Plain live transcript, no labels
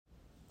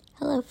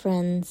Hello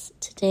friends,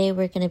 today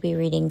we're going to be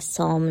reading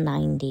Psalm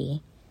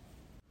 90.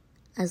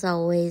 As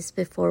always,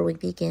 before we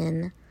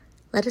begin,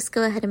 let us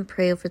go ahead and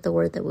pray over the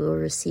word that we will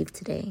receive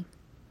today.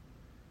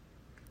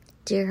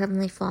 Dear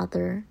Heavenly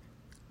Father,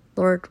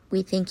 Lord,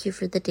 we thank you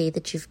for the day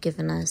that you've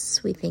given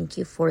us. We thank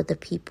you for the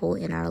people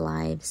in our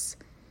lives,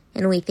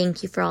 and we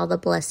thank you for all the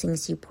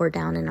blessings you pour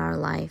down in our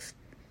life.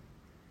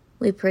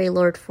 We pray,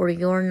 Lord, for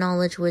your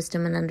knowledge,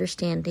 wisdom, and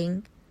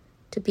understanding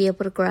to be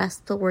able to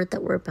grasp the word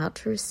that we're about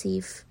to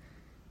receive,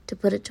 to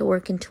put it to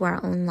work into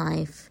our own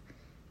life,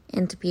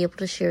 and to be able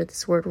to share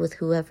this word with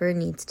whoever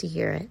needs to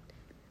hear it.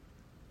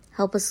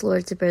 Help us,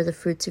 Lord, to bear the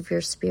fruits of your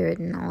Spirit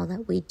in all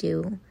that we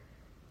do,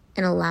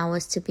 and allow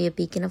us to be a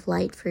beacon of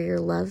light for your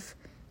love,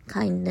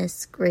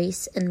 kindness,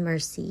 grace, and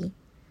mercy.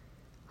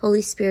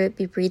 Holy Spirit,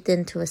 be breathed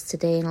into us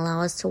today and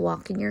allow us to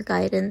walk in your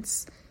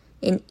guidance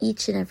in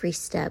each and every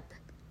step.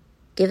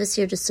 Give us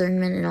your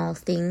discernment in all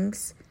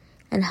things,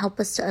 and help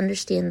us to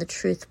understand the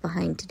truth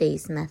behind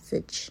today's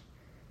message.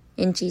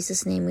 In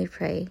Jesus' name we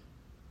pray.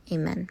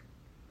 Amen.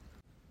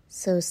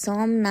 So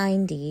Psalm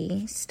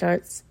 90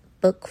 starts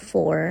Book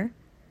 4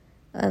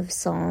 of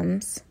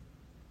Psalms.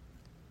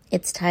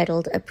 It's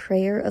titled, A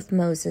Prayer of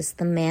Moses,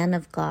 the Man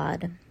of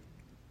God.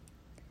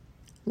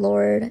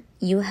 Lord,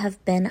 you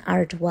have been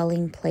our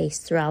dwelling place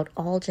throughout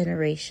all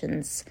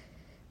generations.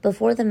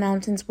 Before the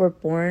mountains were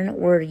born,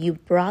 you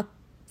brought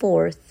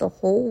forth the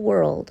whole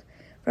world.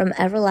 From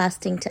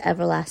everlasting to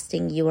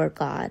everlasting, you are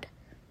God.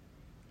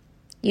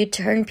 You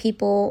turn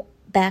people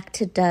back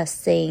to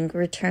dust, saying,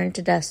 Return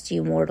to dust,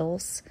 you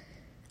mortals.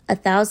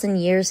 1,000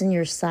 years in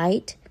your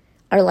sight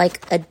are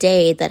like a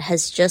day that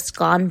has just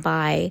gone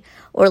by,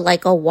 or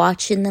like a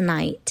watch in the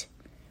night.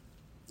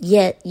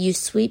 Yet you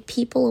sweep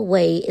people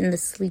away in the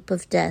sleep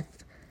of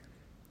death.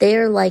 They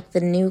are like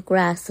the new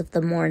grass of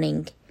the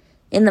morning.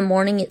 In the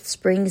morning it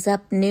springs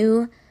up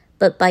new,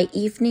 but by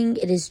evening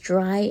it is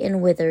dry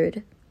and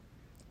withered.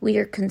 We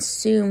are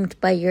consumed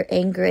by your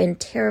anger and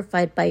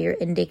terrified by your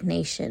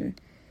indignation.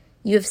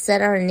 You have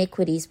set our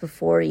iniquities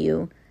before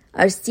you,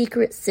 our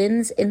secret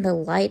sins in the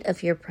light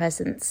of your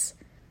presence.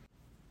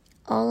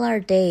 All our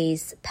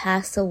days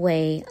pass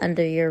away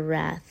under your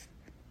wrath.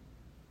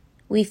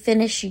 We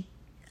finish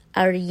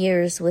our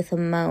years with a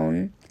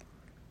moan.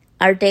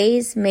 Our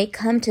days may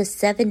come to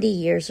 70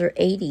 years or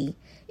 80,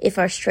 if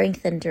our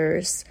strength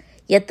endures,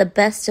 yet the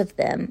best of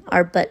them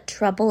are but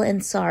trouble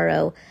and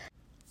sorrow,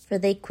 for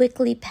they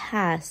quickly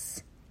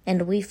pass,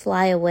 and we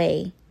fly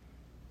away.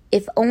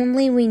 If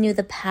only we knew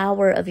the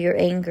power of your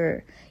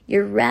anger.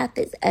 Your wrath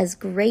is as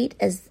great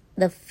as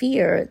the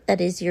fear that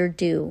is your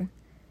due.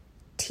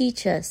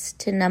 Teach us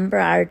to number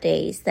our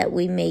days, that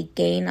we may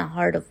gain a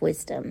heart of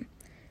wisdom.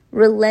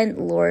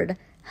 Relent, Lord,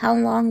 how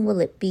long will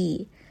it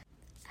be?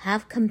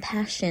 Have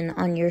compassion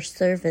on your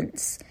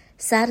servants.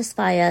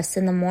 Satisfy us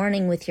in the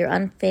morning with your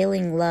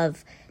unfailing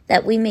love,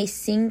 that we may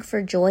sing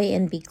for joy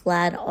and be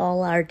glad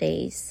all our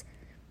days.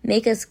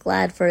 Make us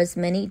glad for as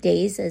many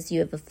days as you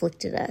have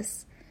afflicted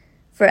us,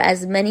 for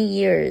as many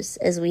years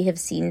as we have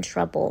seen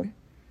trouble.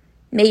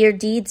 May your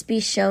deeds be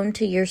shown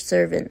to your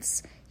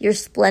servants, your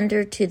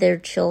splendor to their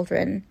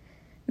children.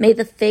 May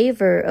the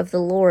favor of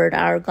the Lord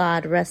our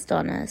God rest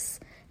on us.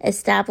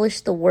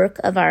 Establish the work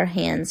of our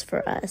hands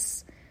for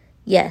us.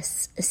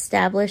 Yes,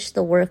 establish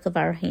the work of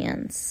our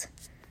hands.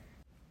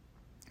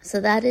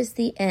 So that is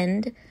the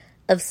end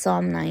of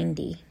Psalm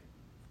 90.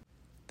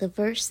 The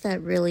verse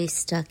that really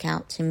stuck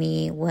out to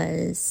me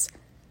was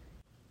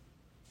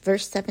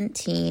verse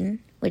 17,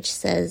 which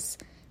says,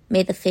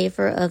 May the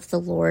favor of the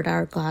Lord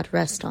our God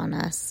rest on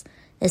us.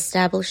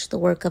 Establish the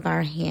work of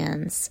our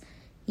hands.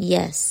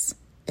 Yes,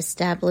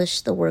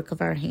 establish the work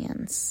of our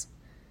hands.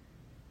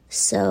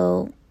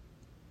 So,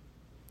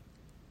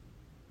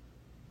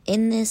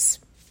 in this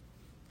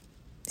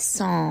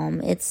psalm,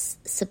 it's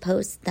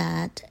supposed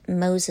that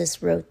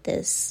Moses wrote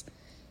this,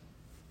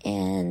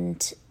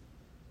 and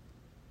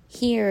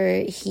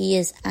here he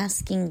is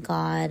asking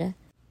God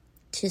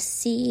to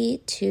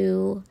see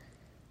to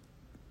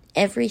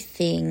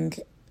everything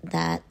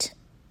that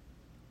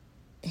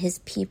his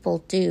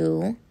people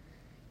do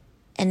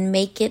and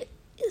make it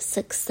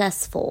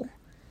successful.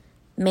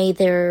 May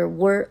their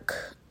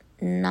work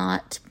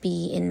not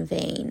be in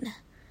vain.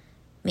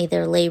 May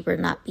their labor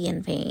not be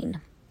in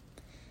vain.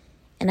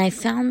 And I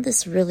found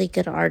this really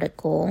good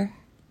article.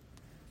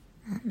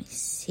 Let me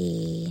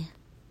see.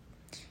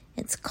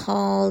 It's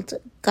called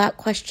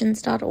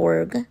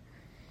gotquestions.org,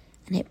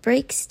 and it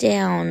breaks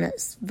down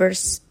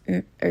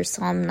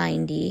Psalm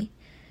 90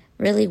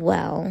 really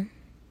well.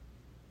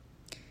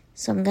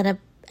 So I'm going to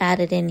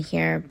add it in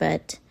here,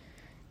 but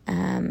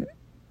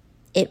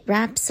it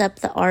wraps up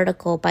the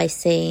article by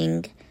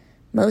saying,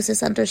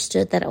 Moses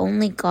understood that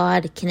only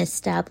God can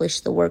establish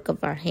the work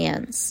of our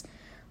hands.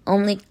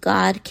 Only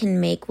God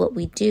can make what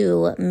we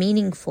do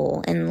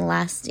meaningful and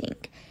lasting,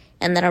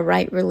 and that a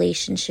right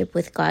relationship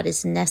with God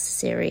is a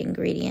necessary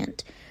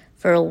ingredient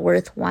for a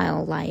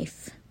worthwhile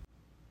life.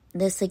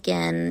 This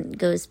again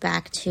goes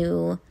back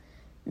to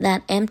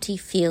that empty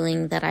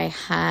feeling that I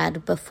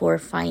had before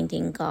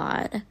finding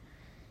God.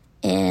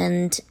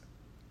 And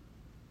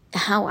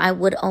how I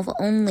would have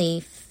only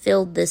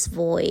filled this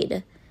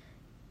void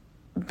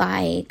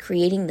by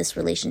creating this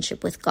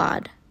relationship with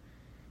God,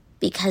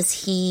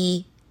 because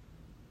He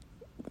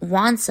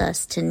wants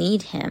us to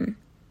need Him.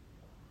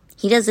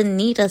 He doesn't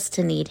need us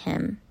to need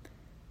Him,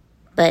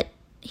 but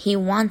He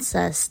wants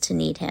us to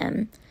need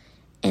Him.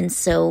 And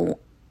so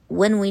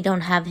when we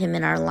don't have Him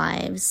in our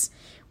lives,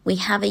 we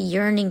have a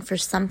yearning for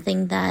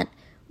something that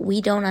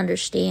we don't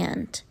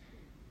understand,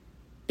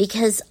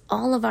 because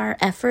all of our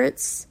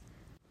efforts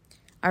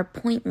are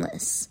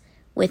pointless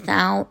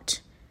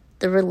without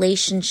the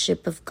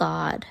relationship of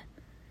God.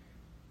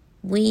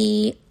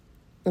 We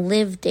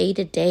live day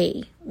to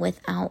day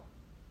without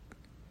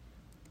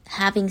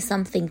having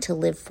something to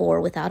live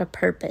for, without a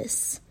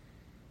purpose.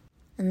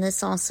 And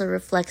this also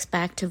reflects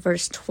back to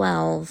verse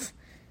 12,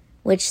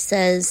 which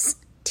says,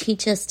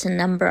 "Teach us to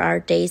number our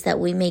days that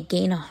we may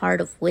gain a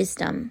heart of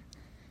wisdom."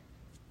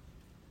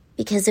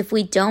 Because if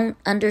we don't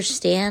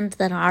understand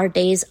that our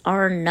days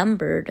are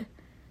numbered,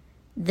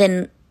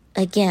 then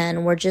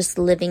again, we're just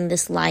living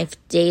this life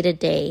day to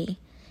day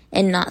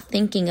and not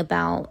thinking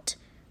about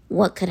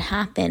what could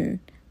happen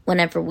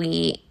whenever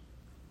we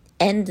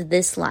end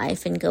this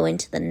life and go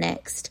into the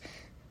next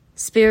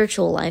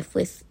spiritual life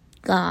with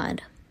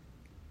God.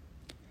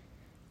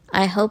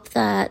 I hope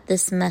that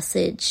this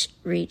message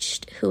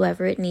reached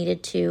whoever it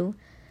needed to.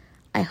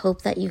 I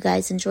hope that you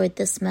guys enjoyed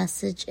this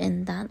message,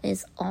 and that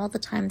is all the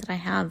time that I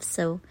have.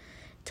 So,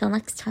 till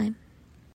next time.